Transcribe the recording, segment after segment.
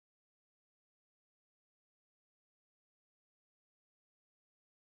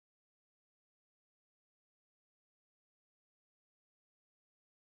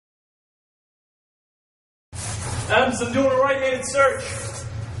Adams, I'm doing a right-handed search.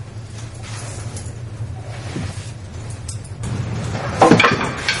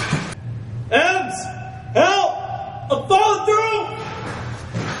 Adams, help! I'm falling through!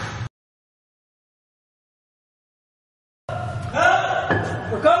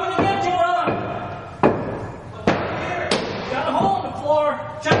 Help! We're coming to get you, brother! Here. Got a hole in the floor.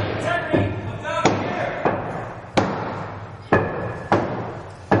 Check the integrity. I'm down here.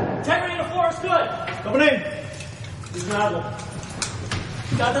 Integrity in the floor is good. Coming in. Use the nozzle.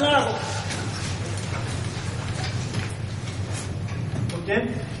 Got the nozzle. Hooked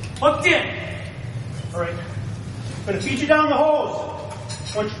in? Hooked in! Alright. I'm going to feed you down the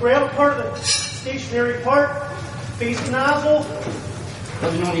hose. Once you grab part of the stationary part, face the nozzle.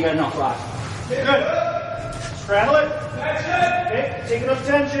 Let me know when you got enough rock. Okay, good. Straddle it. Okay, take enough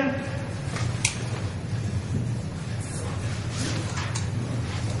tension.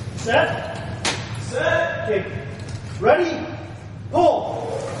 Set. Set. Okay. Ready?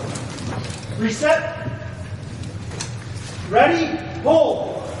 Pull. Reset. Ready?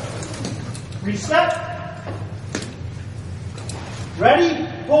 Pull. Reset. Ready?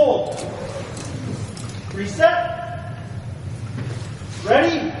 Pull. Reset.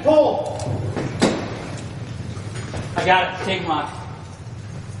 Ready? Pull. I got it. Take them off.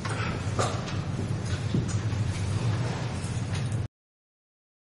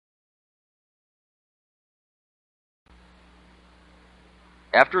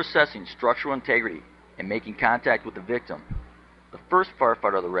 After assessing structural integrity and making contact with the victim, the first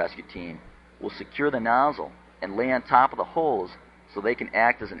firefighter of the rescue team will secure the nozzle and lay on top of the hose so they can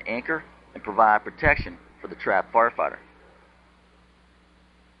act as an anchor and provide protection for the trapped firefighter.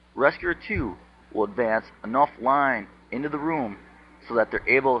 Rescuer 2 will advance enough line into the room so that they're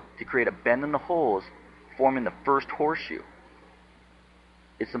able to create a bend in the hose, forming the first horseshoe.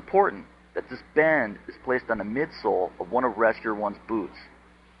 It's important that this bend is placed on the midsole of one of Rescuer 1's boots.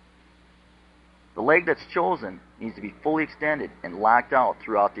 The leg that's chosen needs to be fully extended and locked out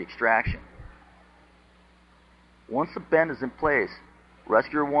throughout the extraction. Once the bend is in place,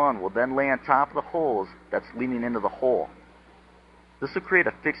 Rescuer 1 will then lay on top of the hose that's leading into the hole. This will create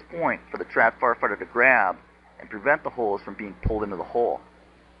a fixed point for the trapped firefighter to grab and prevent the hose from being pulled into the hole.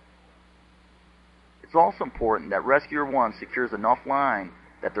 It's also important that Rescuer 1 secures enough line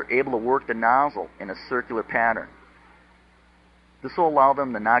that they're able to work the nozzle in a circular pattern. This will allow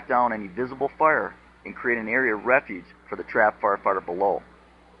them to knock down any visible fire and create an area of refuge for the trapped firefighter below.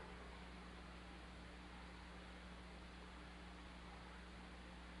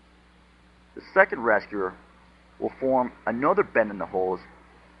 The second rescuer will form another bend in the hose,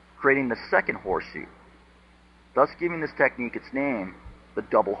 creating the second horseshoe, thus giving this technique its name, the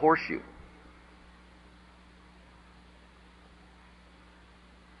double horseshoe.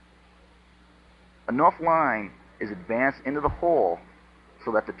 Enough line is advanced into the hole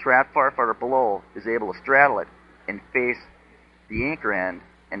so that the trapped firefighter below is able to straddle it and face the anchor end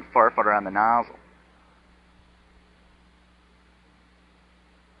and firefighter on the nozzle.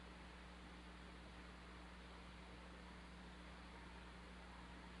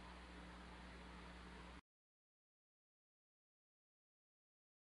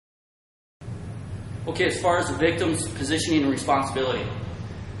 Okay, as far as the victim's positioning and responsibility.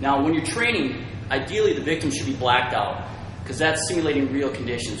 Now, when you're training, ideally the victim should be blacked out because that's simulating real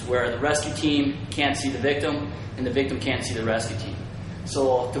conditions where the rescue team can't see the victim and the victim can't see the rescue team.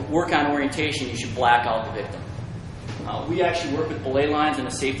 So to work on orientation, you should black out the victim. We actually work with belay lines and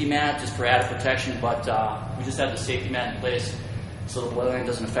a safety mat just for added protection, but we just have the safety mat in place so the belay line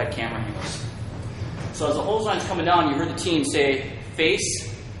doesn't affect camera angles. So as the hose line's coming down, you heard the team say, face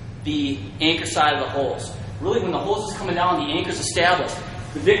the anchor side of the hose. Really, when the hose is coming down, the anchor's established.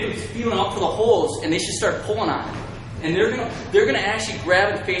 The victim's feeling up for the hose, and they should start pulling on it. And they're gonna actually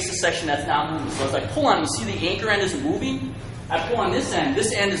grab and face the section that's not moving. So as I pull on, you see the anchor end isn't moving. I pull on this end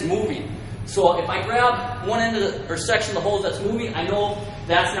is moving. So if I grab one end of the, or section of the hose that's moving, I know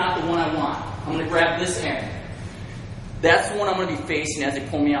that's not the one I want. I'm gonna grab this end. That's the one I'm gonna be facing as they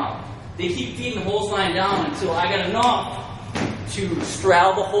pull me out. They keep feeding the hose line down until I got enough to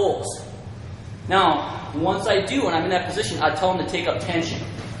straddle the holes. Now, once I do, and I'm in that position, I tell them to take up tension.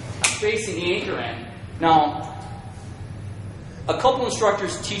 I'm facing the anchor end. Now, a couple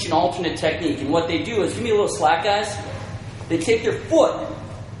instructors teach an alternate technique, and what they do is, give me a little slack, guys. They take their foot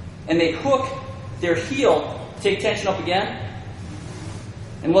and they hook their heel, take tension up again,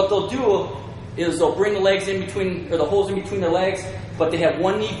 and what they'll do is they'll bring the legs in between, or the hose in between their legs, but they have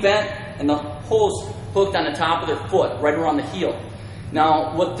one knee bent and the hose hooked on the top of their foot, right around the heel.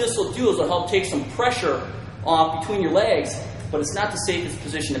 Now, what this will do is it'll help take some pressure off between your legs, but it's not the safest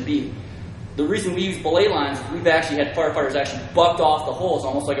position to be. The reason we use belay lines is we've actually had firefighters actually bucked off the hose,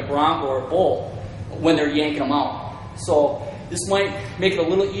 almost like a bronco or a bull, when they're yanking them out. So this might make it a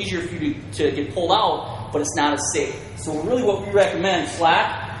little easier for you to get pulled out, but it's not as safe. So really what we recommend,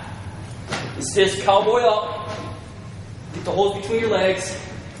 slack, is just cowboy up, get the hose between your legs,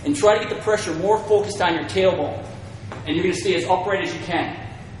 and try to get the pressure more focused on your tailbone. And you're going to stay as upright as you can.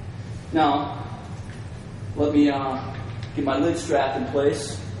 Now, let me get my lid strap in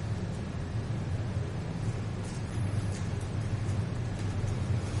place.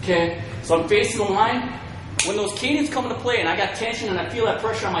 Okay, so I'm facing the line. When those cadence come into play and I got tension and I feel that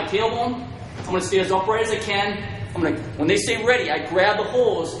pressure on my tailbone, I'm going to stay as upright as I can. When they say ready, I grab the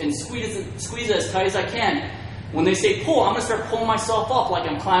hose and squeeze it as tight as I can. When they say pull, I'm going to start pulling myself up like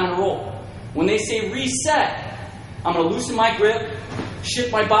I'm climbing a rope. When they say reset, I'm going to loosen my grip,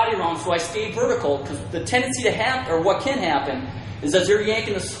 shift my body around so I stay vertical, because the tendency to happen, or what can happen, is as you're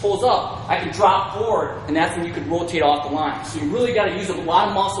yanking this hose up, I can drop forward, and that's when you could rotate off the line. So you really got to use a lot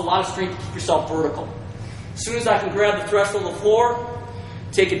of muscle, a lot of strength to keep yourself vertical. As soon as I can grab the threshold of the floor,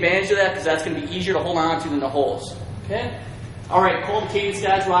 take advantage of that, because that's going to be easier to hold on to than the hose. Okay? All right, call the cadence,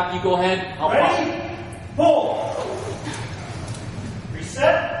 guys. Rocky, you go ahead. I'll Ready? Pull.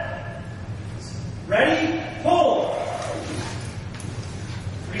 Reset. Ready? Pull.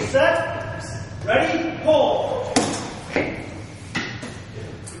 Reset. Ready? Pull.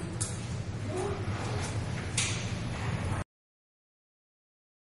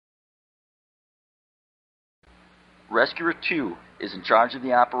 Rescuer 2 is in charge of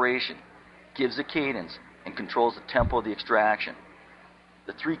the operation, gives the cadence, and controls the tempo of the extraction.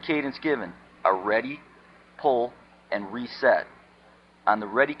 The 3 cadence given are ready, pull, and reset. On the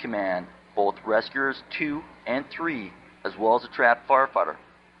ready command, both rescuers 2 and 3, as well as the trapped firefighter,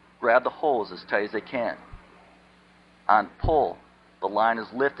 grab the hose as tight as they can. On pull, the line is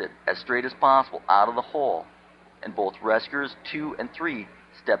lifted as straight as possible out of the hole, and both rescuers 2 and 3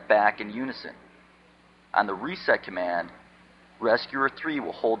 step back in unison. On the reset command, rescuer 3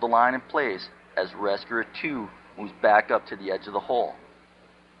 will hold the line in place as rescuer 2 moves back up to the edge of the hole.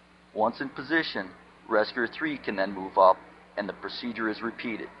 Once in position, rescuer 3 can then move up, and the procedure is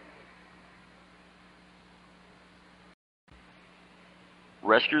repeated.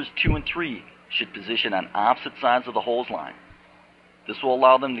 Rescuers 2 and 3 should position on opposite sides of the hose line. This will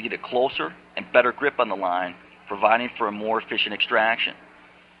allow them to get a closer and better grip on the line, providing for a more efficient extraction.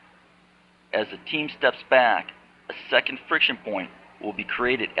 As the team steps back, a second friction point will be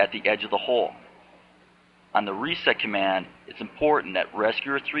created at the edge of the hole. On the reset command, it's important that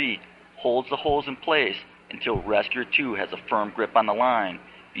rescuer 3 holds the hose in place until rescuer 2 has a firm grip on the line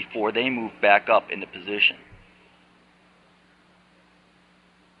before they move back up into position.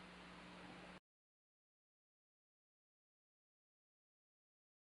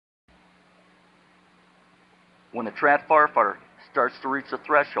 When the trapped firefighter starts to reach the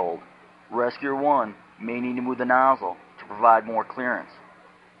threshold, rescuer 1 may need to move the nozzle to provide more clearance.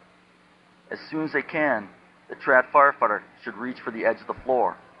 As soon as they can, the trapped firefighter should reach for the edge of the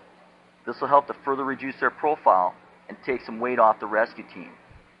floor. This will help to further reduce their profile and take some weight off the rescue team.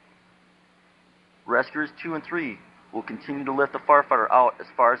 Rescuers 2 and 3 will continue to lift the firefighter out as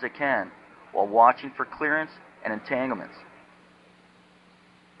far as they can while watching for clearance and entanglements.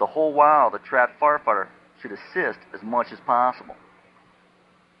 The whole while, the trapped firefighter should assist as much as possible.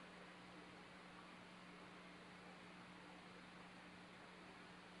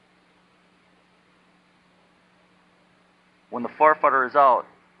 When the firefighter is out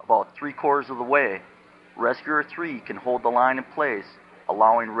about 3/4 of the way, rescuer 3 can hold the line in place,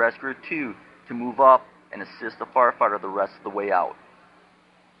 allowing rescuer 2 to move up and assist the firefighter the rest of the way out.